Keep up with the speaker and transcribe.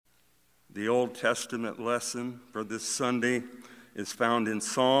The Old Testament lesson for this Sunday is found in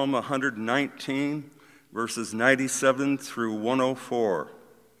Psalm 119, verses 97 through 104.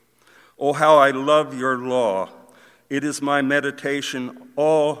 Oh, how I love your law! It is my meditation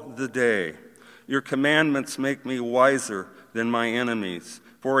all the day. Your commandments make me wiser than my enemies,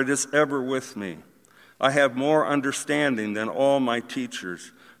 for it is ever with me. I have more understanding than all my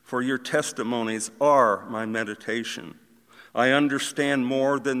teachers, for your testimonies are my meditation. I understand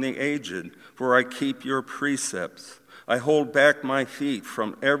more than the aged, for I keep your precepts. I hold back my feet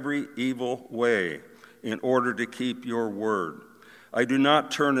from every evil way in order to keep your word. I do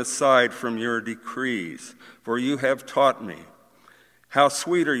not turn aside from your decrees, for you have taught me. How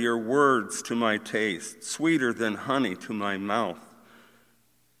sweet are your words to my taste, sweeter than honey to my mouth.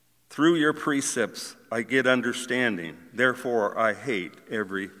 Through your precepts I get understanding, therefore I hate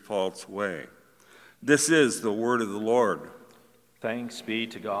every false way. This is the word of the Lord. Thanks be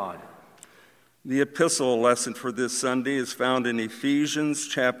to God. The epistle lesson for this Sunday is found in Ephesians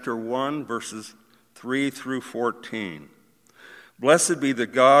chapter 1, verses 3 through 14. Blessed be the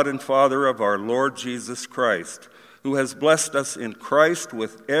God and Father of our Lord Jesus Christ, who has blessed us in Christ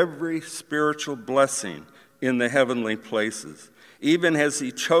with every spiritual blessing in the heavenly places, even as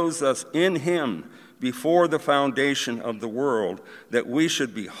he chose us in him before the foundation of the world, that we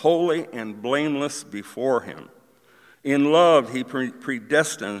should be holy and blameless before him. In love, he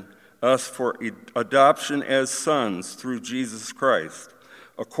predestined us for adoption as sons through Jesus Christ,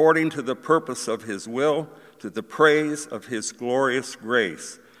 according to the purpose of his will, to the praise of his glorious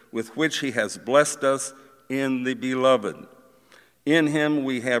grace, with which he has blessed us in the Beloved. In him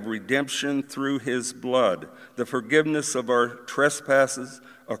we have redemption through his blood, the forgiveness of our trespasses,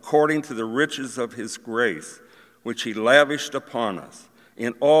 according to the riches of his grace, which he lavished upon us.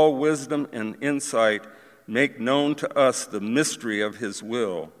 In all wisdom and insight, make known to us the mystery of his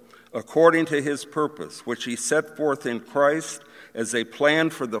will, according to his purpose, which he set forth in Christ as a plan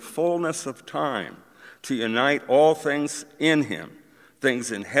for the fullness of time, to unite all things in him,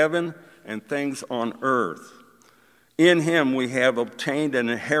 things in heaven and things on earth. In him we have obtained an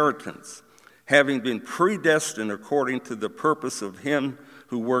inheritance, having been predestined according to the purpose of him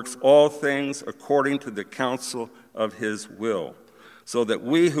who works all things according to the counsel of his will, so that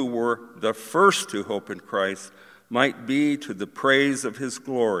we who were the first to hope in Christ might be to the praise of his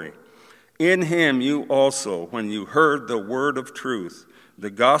glory. In him you also, when you heard the word of truth, the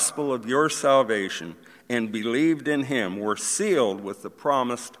gospel of your salvation, and believed in him, were sealed with the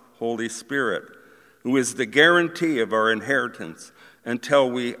promised Holy Spirit, who is the guarantee of our inheritance until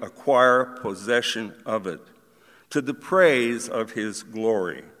we acquire possession of it, to the praise of his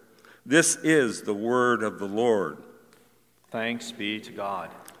glory. This is the word of the Lord. Thanks be to God.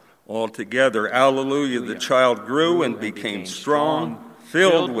 All together, alleluia, the child grew and became strong,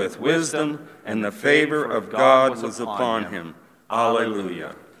 filled with wisdom, and the favor of God was upon him.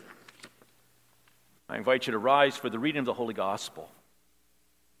 Alleluia. I invite you to rise for the reading of the Holy Gospel.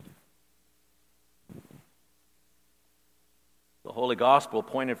 The Holy Gospel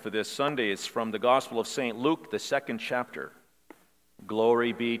appointed for this Sunday is from the Gospel of St. Luke, the 2nd chapter.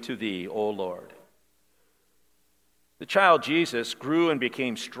 Glory be to thee, O Lord. The child Jesus grew and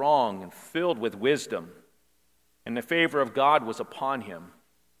became strong and filled with wisdom, and the favor of God was upon him.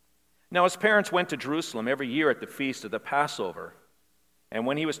 Now his parents went to Jerusalem every year at the feast of the Passover, and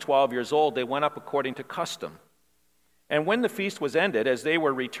when he was 12 years old, they went up according to custom. And when the feast was ended, as they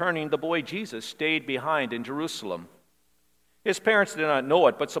were returning, the boy Jesus stayed behind in Jerusalem. His parents did not know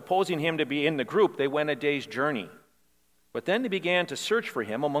it, but supposing him to be in the group, they went a day's journey. But then they began to search for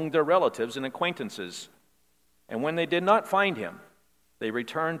him among their relatives and acquaintances. And when they did not find him, they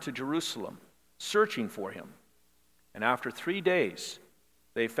returned to Jerusalem, searching for him. And after 3 days,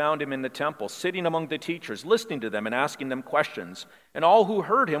 they found him in the temple, sitting among the teachers, listening to them and asking them questions. And all who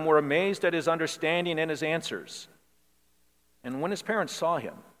heard him were amazed at his understanding and his answers. And when his parents saw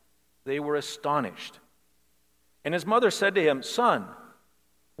him, they were astonished. And his mother said to him, "Son,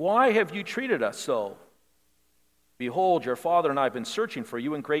 why have you treated us so? Behold, your father and I have been searching for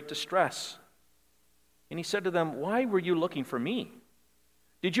you in great distress." And he said to them, "Why were you looking for me?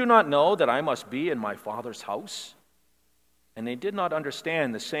 Did you not know that I must be in my father's house?" And they did not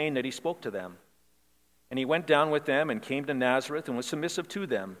understand the saying that he spoke to them. And he went down with them and came to Nazareth and was submissive to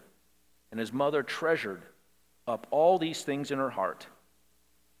them. And his mother treasured up all these things in her heart.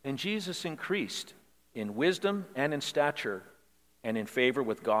 And Jesus increased in wisdom and in stature and in favor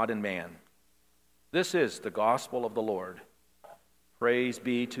with God and man. This is the gospel of the Lord. Praise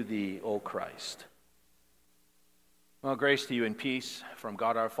be to thee, O Christ. Well, grace to you and peace from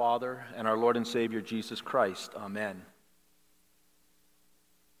God our Father and our Lord and Savior Jesus Christ. Amen.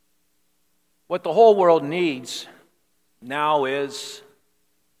 What the whole world needs now is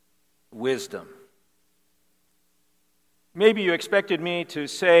wisdom. Maybe you expected me to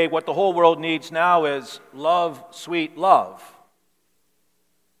say what the whole world needs now is love, sweet love.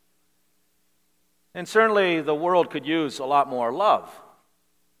 And certainly the world could use a lot more love.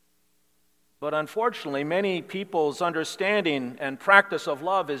 But unfortunately, many people's understanding and practice of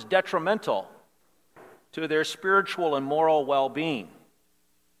love is detrimental to their spiritual and moral well-being,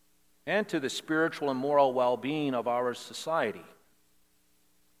 and to the spiritual and moral well-being of our society.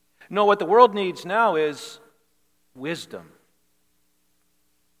 No, what the world needs now is wisdom.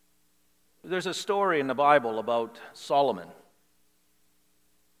 There's a story in the Bible about Solomon.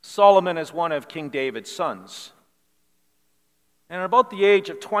 Solomon is one of King David's sons. And at about the age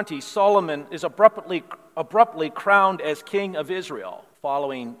of 20, Solomon is abruptly crowned as king of Israel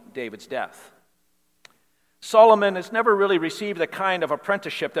following David's death. Solomon has never really received the kind of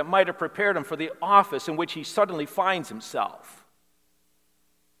apprenticeship that might have prepared him for the office in which he suddenly finds himself.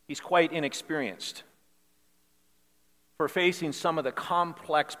 He's quite inexperienced for facing some of the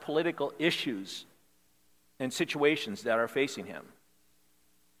complex political issues and situations that are facing him.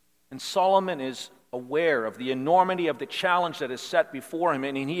 And Solomon is aware of the enormity of the challenge that is set before him,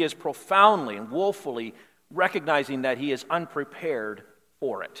 and he is profoundly and woefully recognizing that he is unprepared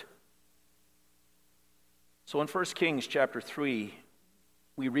for it. So in 1 Kings chapter 3,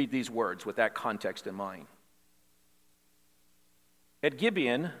 we read these words with that context in mind. At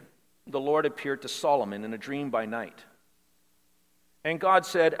Gibeon, the Lord appeared to Solomon in a dream by night. And God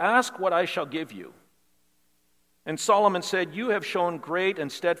said, "Ask what I shall give you." And Solomon said, "You have shown great and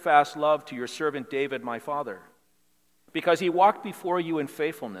steadfast love to your servant David, my father, because he walked before you in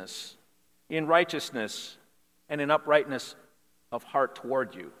faithfulness, in righteousness, and in uprightness of heart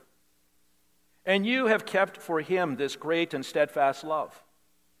toward you. And you have kept for him this great and steadfast love,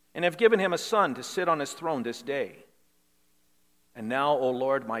 and have given him a son to sit on his throne this day. And now, O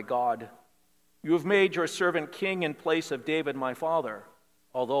Lord my God, you have made your servant king in place of David my father,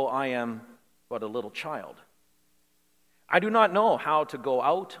 although I am but a little child. I do not know how to go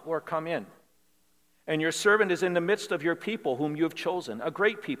out or come in. And your servant is in the midst of your people whom you have chosen, a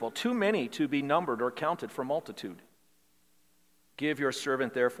great people, too many to be numbered or counted for multitude. Give your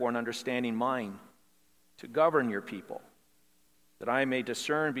servant therefore an understanding mind to govern your people, that I may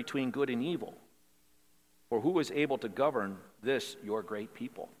discern between good and evil. For who is able to govern this your great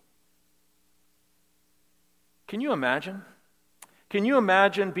people?" Can you imagine? Can you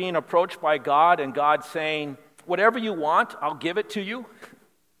imagine being approached by God and God saying, "Whatever you want, I'll give it to you"?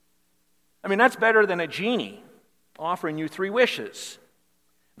 I mean, that's better than a genie offering you 3 wishes.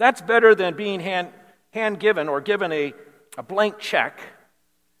 That's better than being hand-given or given a blank check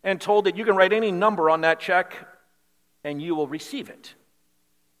and told that you can write any number on that check and you will receive it.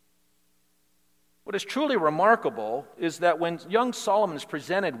 What is truly remarkable is that when young Solomon is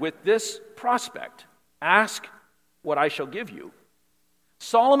presented with this prospect, "Ask what I shall give you,"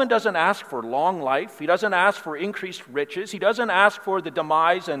 Solomon doesn't ask for long life. He doesn't ask for increased riches. He doesn't ask for the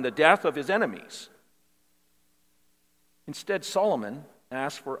demise and the death of his enemies. Instead, Solomon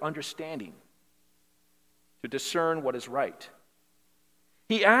asks for understanding, to discern what is right.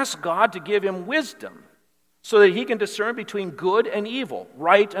 He asks God to give him wisdom so that he can discern between good and evil,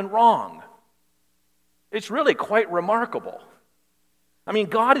 right and wrong. It's really quite remarkable. I mean,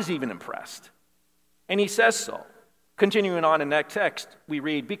 God is even impressed. And he says so. Continuing on in that text, we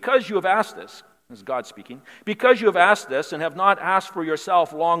read, "Because you have asked this," this is God speaking, "because you have asked this and have not asked for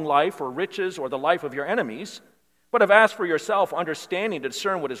yourself long life or riches or the life of your enemies, but have asked for yourself understanding to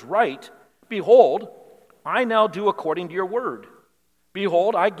discern what is right, behold, I now do according to your word.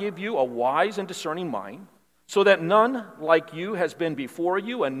 Behold, I give you a wise and discerning mind, so that none like you has been before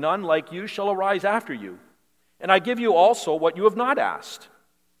you, and none like you shall arise after you. And I give you also what you have not asked,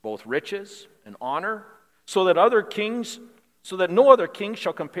 both riches and honor, so that no other king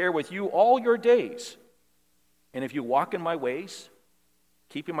shall compare with you all your days. And if you walk in my ways,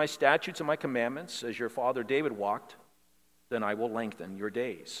 keeping my statutes and my commandments, as your father David walked, then I will lengthen your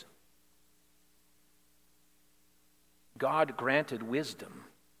days." God granted wisdom.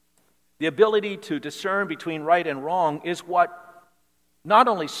 The ability to discern between right and wrong is what not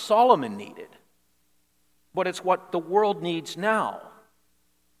only Solomon needed, but it's what the world needs now.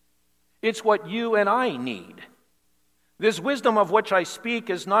 It's what you and I need. This wisdom of which I speak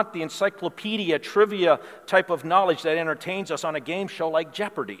is not the encyclopedia trivia type of knowledge that entertains us on a game show like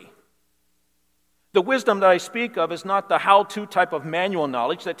Jeopardy. The wisdom that I speak of is not the how-to type of manual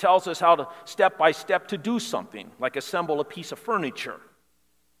knowledge that tells us how to step by step to do something, like assemble a piece of furniture.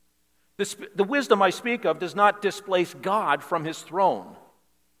 The wisdom I speak of does not displace God from his throne.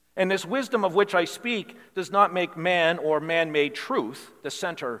 And this wisdom of which I speak does not make man or man-made truth the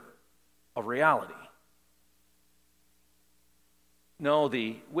center of reality. No,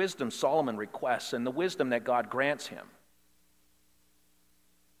 the wisdom Solomon requests and the wisdom that God grants him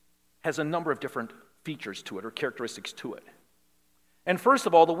has a number of different features to it or characteristics to it. And first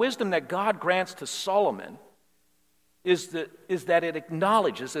of all, the wisdom that God grants to Solomon is that it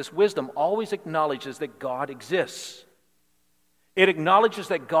acknowledges, this wisdom always acknowledges that God exists. It acknowledges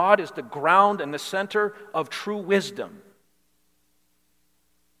that God is the ground and the center of true wisdom.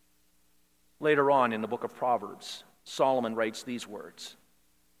 Later on in the book of Proverbs, Solomon writes these words: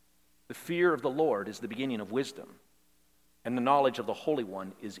 "The fear of the Lord is the beginning of wisdom, and the knowledge of the Holy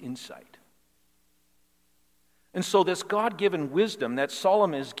One is insight." And so this God-given wisdom that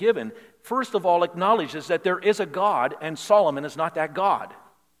Solomon is given, first of all acknowledges that there is a God, and Solomon is not that God.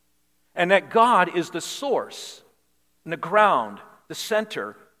 And that God is the source and the ground, the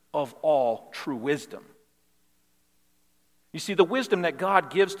center of all true wisdom. You see, the wisdom that God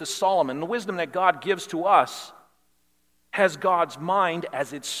gives to Solomon, the wisdom that God gives to us, has God's mind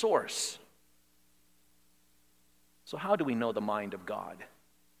as its source. So how do we know the mind of God?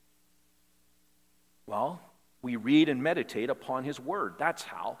 Well, we read and meditate upon His Word. That's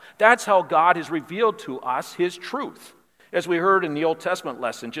how. That's how God has revealed to us His truth. As we heard in the Old Testament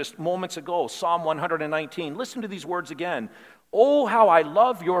lesson just moments ago, Psalm 119. Listen to these words again. "Oh, how I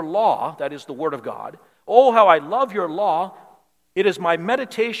love your law," that is the Word of God. "Oh, how I love your law. It is my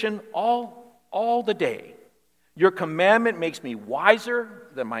meditation all the day. Your commandment makes me wiser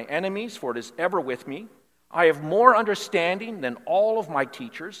than my enemies, for it is ever with me. I have more understanding than all of my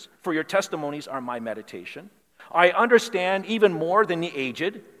teachers, for your testimonies are my meditation. I understand even more than the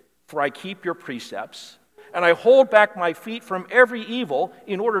aged, for I keep your precepts. And I hold back my feet from every evil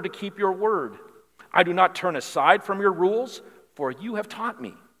in order to keep your word. I do not turn aside from your rules, for you have taught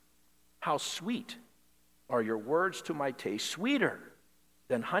me. How sweet are your words to my taste, sweeter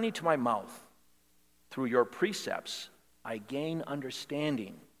than honey to my mouth. Through your precepts I gain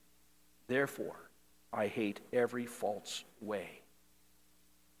understanding. Therefore I hate every false way."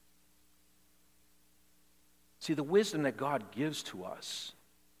 See, the wisdom that God gives to us,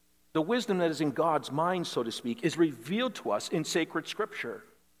 the wisdom that is in God's mind, so to speak, is revealed to us in sacred Scripture.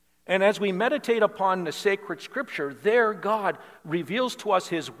 And as we meditate upon the sacred Scripture, there God reveals to us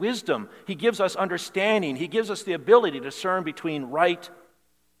His wisdom. He gives us understanding. He gives us the ability to discern between right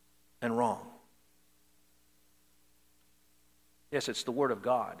and wrong. Yes, it's the Word of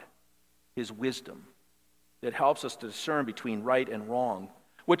God, His wisdom, that helps us to discern between right and wrong,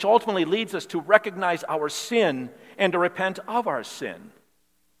 which ultimately leads us to recognize our sin and to repent of our sin.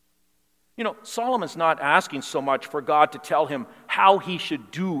 You know, Solomon's not asking so much for God to tell him how he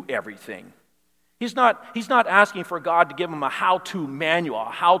should do everything. He's not asking for God to give him a how-to manual,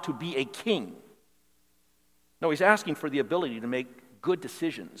 how to be a king. No, he's asking for the ability to make good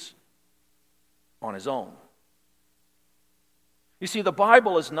decisions on his own. You see, the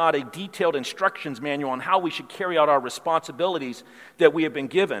Bible is not a detailed instructions manual on how we should carry out our responsibilities that we have been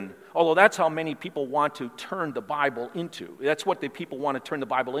given, although that's how many people want to turn the Bible into. That's what the people want to turn the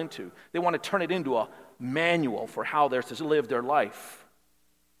Bible into. They want to turn it into a manual for how they're to live their life.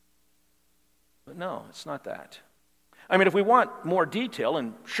 But no, it's not that. I mean, if we want more detail,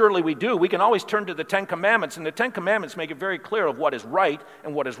 and surely we do, we can always turn to the Ten Commandments, and the Ten Commandments make it very clear of what is right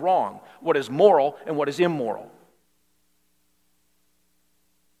and what is wrong, what is moral and what is immoral.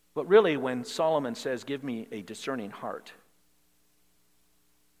 But really, when Solomon says, "Give me a discerning heart,"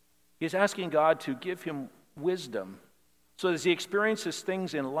 he's asking God to give him wisdom so that as he experiences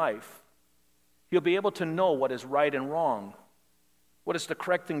things in life, he'll be able to know what is right and wrong, what is the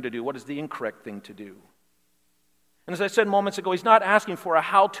correct thing to do, what is the incorrect thing to do. And as I said moments ago, he's not asking for a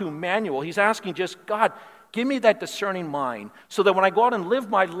how-to manual. He's asking just, "God, give me that discerning mind so that when I go out and live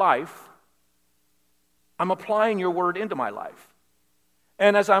my life, I'm applying your word into my life.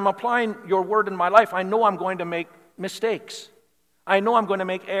 And as I'm applying your word in my life, I know I'm going to make mistakes. I know I'm going to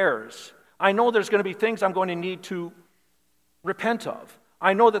make errors. I know there's going to be things I'm going to need to repent of.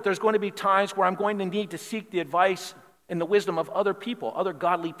 I know that there's going to be times where I'm going to need to seek the advice and the wisdom of other people, other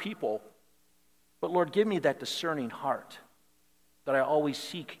godly people. But Lord, give me that discerning heart that I always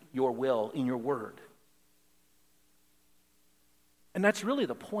seek your will in your word." And that's really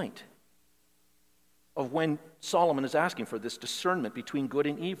the point of when Solomon is asking for this discernment between good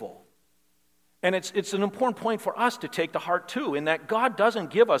and evil. And it's an important point for us to take to heart too, in that God doesn't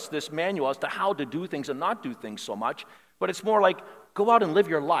give us this manual as to how to do things and not do things so much, but it's more like, go out and live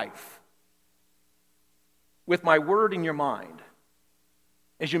your life with my word in your mind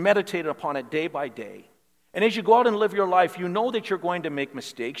as you meditate upon it day by day. And as you go out and live your life, you know that you're going to make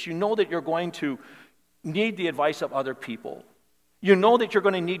mistakes. You know that you're going to need the advice of other people. You know that you're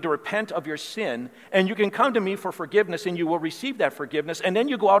going to need to repent of your sin, and you can come to me for forgiveness, and you will receive that forgiveness, and then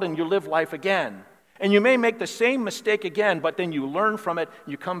you go out and you live life again. And you may make the same mistake again, but then you learn from it,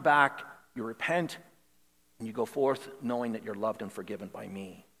 you come back, you repent, and you go forth knowing that you're loved and forgiven by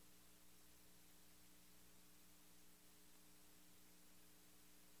me.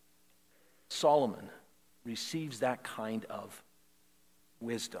 Solomon receives that kind of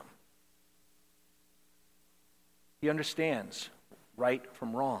wisdom. He understands right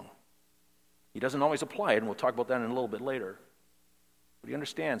from wrong. He doesn't always apply it, and we'll talk about that in a little bit later. But he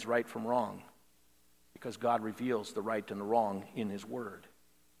understands right from wrong because God reveals the right and the wrong in his word.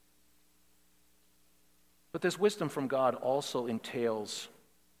 But this wisdom from God also entails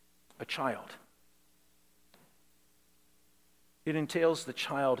a child. It entails the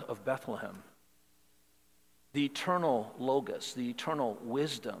child of Bethlehem, the eternal Logos, the eternal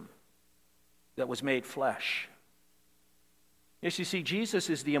wisdom that was made flesh. Yes, you see, Jesus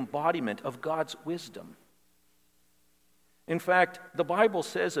is the embodiment of God's wisdom. In fact, the Bible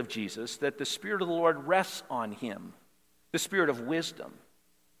says of Jesus that the Spirit of the Lord rests on him, the Spirit of wisdom,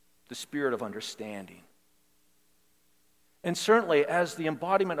 the Spirit of understanding. And certainly, as the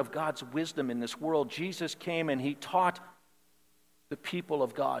embodiment of God's wisdom in this world, Jesus came and he taught the people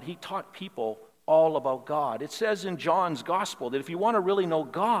of God. He taught people all about God. It says in John's Gospel that if you want to really know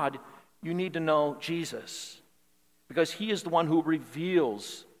God, you need to know Jesus, because he is the one who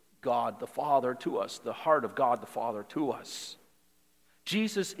reveals God the Father to us, the heart of God the Father to us.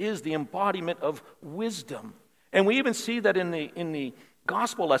 Jesus is the embodiment of wisdom. And we even see that in the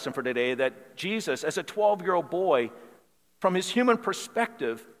gospel lesson for today, that Jesus, as a 12-year-old boy, from his human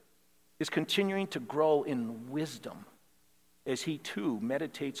perspective, is continuing to grow in wisdom as he too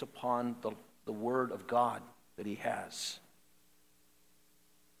meditates upon the word of God that he has.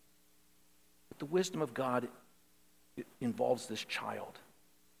 But the wisdom of God involves this child.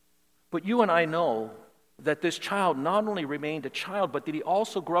 But you and I know that this child not only remained a child, but that he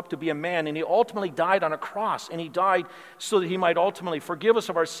also grew up to be a man, and he ultimately died on a cross, and he died so that he might ultimately forgive us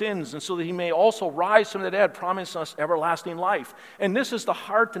of our sins, and so that he may also rise from the dead, promising us everlasting life. And this is the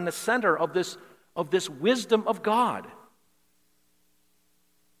heart and the center of this wisdom of God.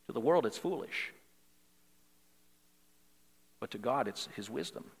 To the world, it's foolish. But to God, it's his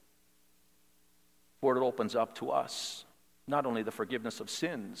wisdom. For it opens up to us not only the forgiveness of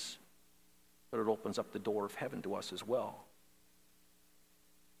sins, but it opens up the door of heaven to us as well.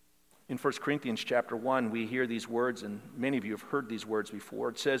 In 1 Corinthians chapter 1, we hear these words, and many of you have heard these words before.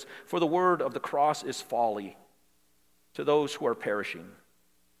 It says, "For the word of the cross is folly to those who are perishing,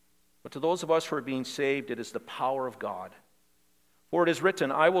 but to those of us who are being saved, it is the power of God. For it is written,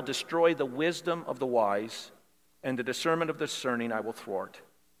 I will destroy the wisdom of the wise, and the discernment of the discerning I will thwart.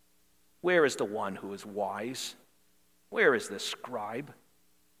 Where is the one who is wise? Where is the scribe?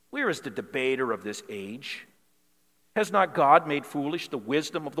 Where is the debater of this age? Has not God made foolish the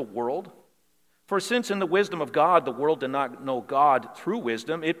wisdom of the world? For since in the wisdom of God the world did not know God through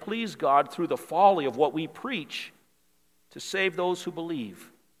wisdom, it pleased God through the folly of what we preach to save those who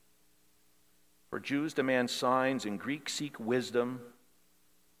believe. For Jews demand signs and Greeks seek wisdom,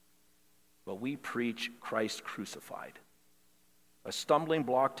 but we preach Christ crucified, a stumbling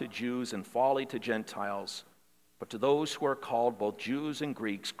block to Jews and folly to Gentiles. But to those who are called, both Jews and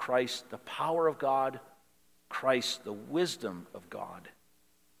Greeks, Christ, the power of God, Christ, the wisdom of God.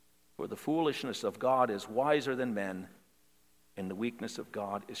 For the foolishness of God is wiser than men, and the weakness of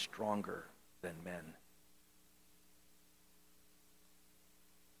God is stronger than men."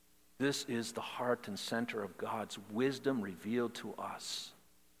 This is the heart and center of God's wisdom revealed to us.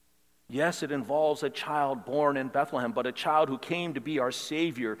 Yes, it involves a child born in Bethlehem, but a child who came to be our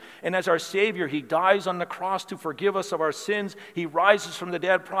Savior. And as our Savior, he dies on the cross to forgive us of our sins. He rises from the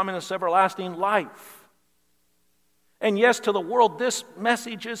dead, promising us everlasting life. And yes, to the world, this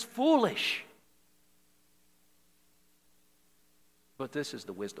message is foolish. But this is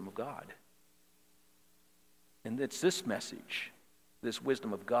the wisdom of God. And it's this message, this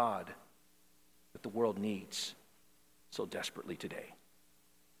wisdom of God, that the world needs so desperately today.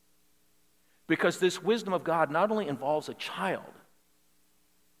 Because this wisdom of God not only involves a child,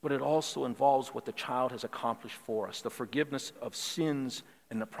 but it also involves what the child has accomplished for us, the forgiveness of sins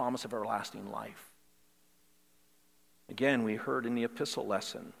and the promise of everlasting life. Again, we heard in the epistle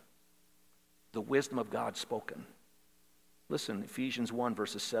lesson, the wisdom of God spoken. Listen, Ephesians 1,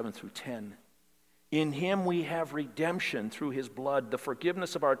 verses 7 through 10. In him we have redemption through his blood, the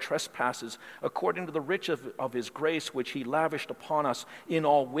forgiveness of our trespasses, according to the riches of his grace, which he lavished upon us in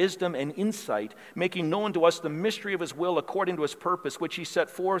all wisdom and insight, making known to us the mystery of his will according to his purpose, which he set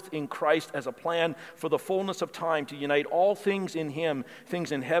forth in Christ as a plan for the fullness of time, to unite all things in him,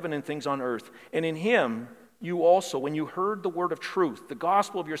 things in heaven and things on earth. And in him you also, when you heard the word of truth, the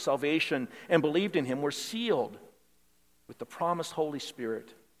gospel of your salvation, and believed in him, were sealed with the promised Holy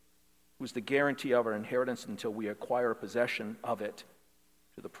Spirit, who is the guarantee of our inheritance until we acquire possession of it,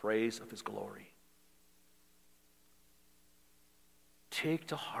 to the praise of his glory. Take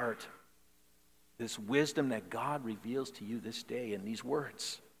to heart this wisdom that God reveals to you this day in these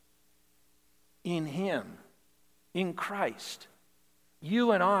words. In him, in Christ,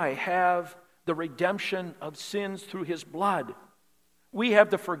 you and I have the redemption of sins through his blood. We have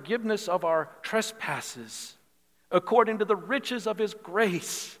the forgiveness of our trespasses according to the riches of his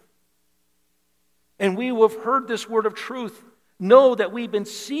grace. And we who have heard this word of truth know that we've been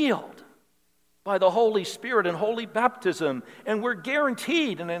sealed by the Holy Spirit and holy baptism, and we're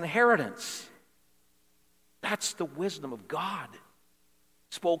guaranteed an inheritance. That's the wisdom of God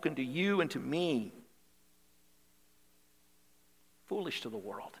spoken to you and to me. Foolish to the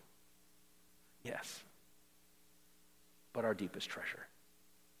world, yes, but our deepest treasure.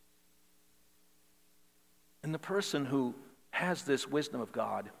 And the person who has this wisdom of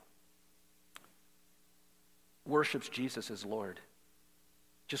God worships Jesus as Lord,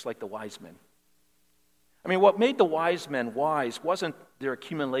 just like the wise men. I mean, what made the wise men wise wasn't their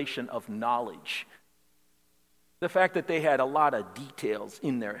accumulation of knowledge, the fact that they had a lot of details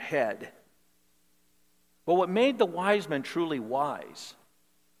in their head. But what made the wise men truly wise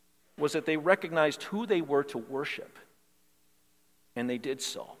was that they recognized who they were to worship, and they did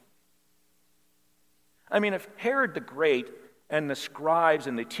so. I mean, if Herod the Great and the scribes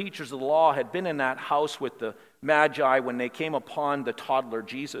and the teachers of the law had been in that house with the Magi when they came upon the toddler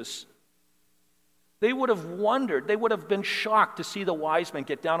Jesus, they would have wondered, they would have been shocked to see the wise men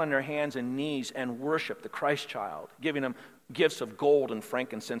get down on their hands and knees and worship the Christ child, giving him gifts of gold and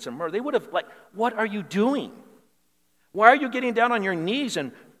frankincense and myrrh. They would have what are you doing? Why are you getting down on your knees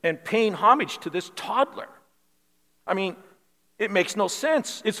and paying homage to this toddler? I mean, it makes no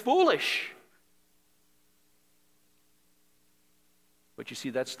sense. It's foolish. But you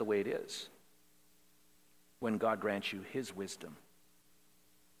see, that's the way it is when God grants you his wisdom.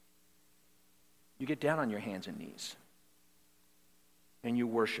 You get down on your hands and knees and you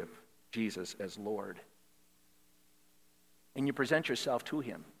worship Jesus as Lord. And you present yourself to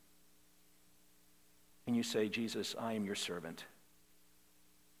him. And you say, Jesus, I am your servant.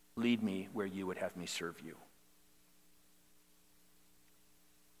 Lead me where you would have me serve you.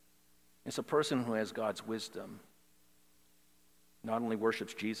 It's a person who has God's wisdom not only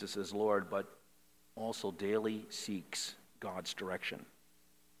worships Jesus as Lord, but also daily seeks God's direction.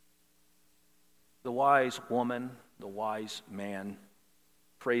 The wise woman, the wise man,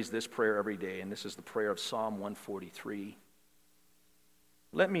 prays this prayer every day, and this is the prayer of Psalm 143.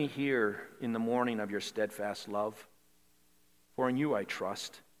 Let me hear in the morning of your steadfast love, for in you I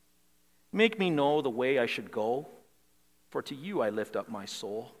trust. Make me know the way I should go, for to you I lift up my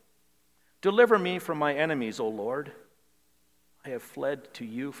soul. Deliver me from my enemies, O Lord. I have fled to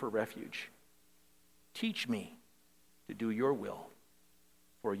you for refuge. Teach me to do your will,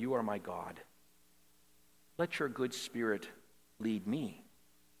 for you are my God. Let your good spirit lead me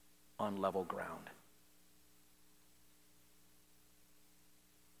on level ground.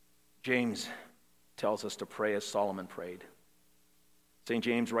 James tells us to pray as Solomon prayed. St.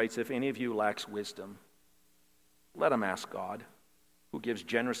 James writes, if any of you lacks wisdom, let him ask God, who gives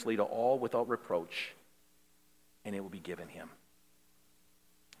generously to all without reproach, and it will be given him.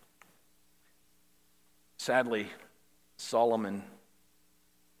 Sadly, Solomon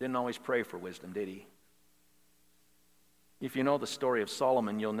didn't always pray for wisdom, did he? If you know the story of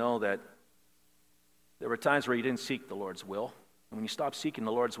Solomon, you'll know that there were times where he didn't seek the Lord's will. And when you stop seeking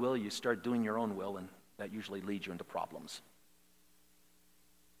the Lord's will, you start doing your own will, and that usually leads you into problems.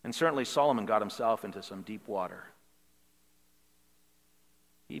 And certainly Solomon got himself into some deep water.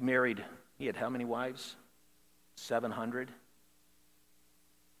 He had how many wives? 700?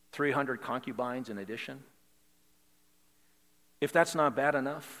 300 concubines in addition? If that's not bad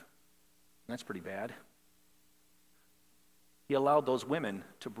enough, that's pretty bad. He allowed those women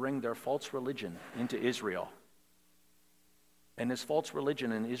to bring their false religion into Israel. And this false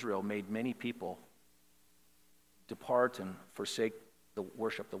religion in Israel made many people depart and forsake the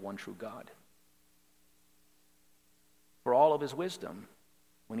worship of the one true God. For all of his wisdom,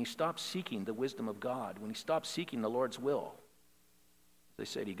 when he stopped seeking the wisdom of God, when he stopped seeking the Lord's will, they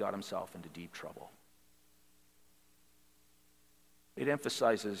said he got himself into deep trouble.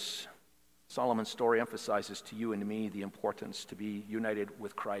 Solomon's story emphasizes to you and to me the importance to be united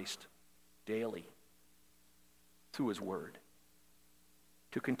with Christ daily through his word.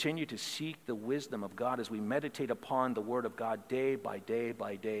 To continue to seek the wisdom of God as we meditate upon the word of God day by day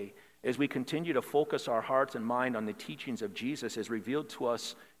by day, as we continue to focus our hearts and mind on the teachings of Jesus as revealed to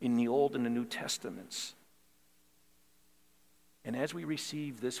us in the Old and the New Testaments. And as we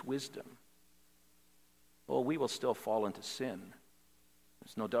receive this wisdom, we will still fall into sin.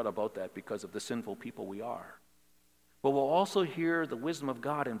 There's no doubt about that because of the sinful people we are. But we'll also hear the wisdom of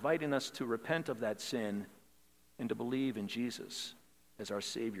God inviting us to repent of that sin and to believe in Jesus as our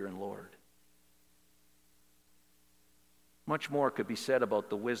Savior and Lord. Much more could be said about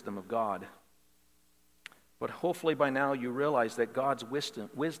the wisdom of God. But hopefully by now you realize that God's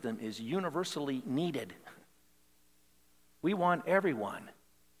wisdom is universally needed. We want everyone.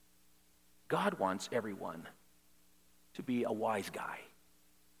 God wants everyone to be a wise guy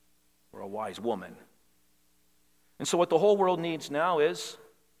or a wise woman. And so what the whole world needs now is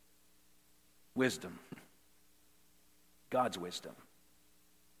wisdom. God's wisdom.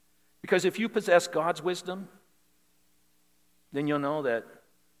 Because if you possess God's wisdom, then you'll know that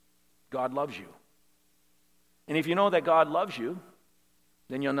God loves you. And if you know that God loves you,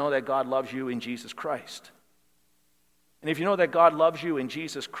 then you'll know that God loves you in Jesus Christ. And if you know that God loves you in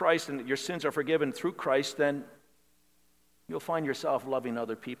Jesus Christ and that your sins are forgiven through Christ, then you'll find yourself loving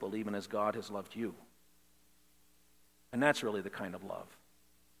other people even as God has loved you. And that's really the kind of love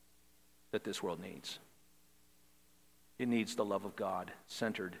that this world needs. It needs the love of God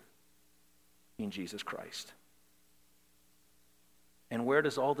centered in Jesus Christ. And where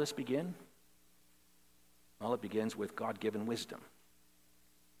does all this begin? Well, it begins with God-given wisdom.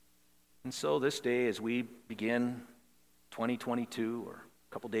 And so this day, as we begin 2022, or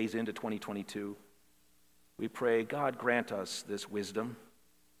a couple days into 2022, we pray, God, grant us this wisdom.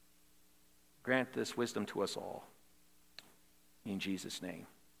 Grant this wisdom to us all. In Jesus' name,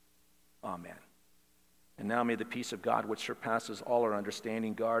 amen. And now may the peace of God, which surpasses all our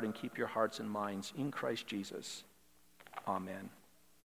understanding, guard and keep your hearts and minds in Christ Jesus. Amen.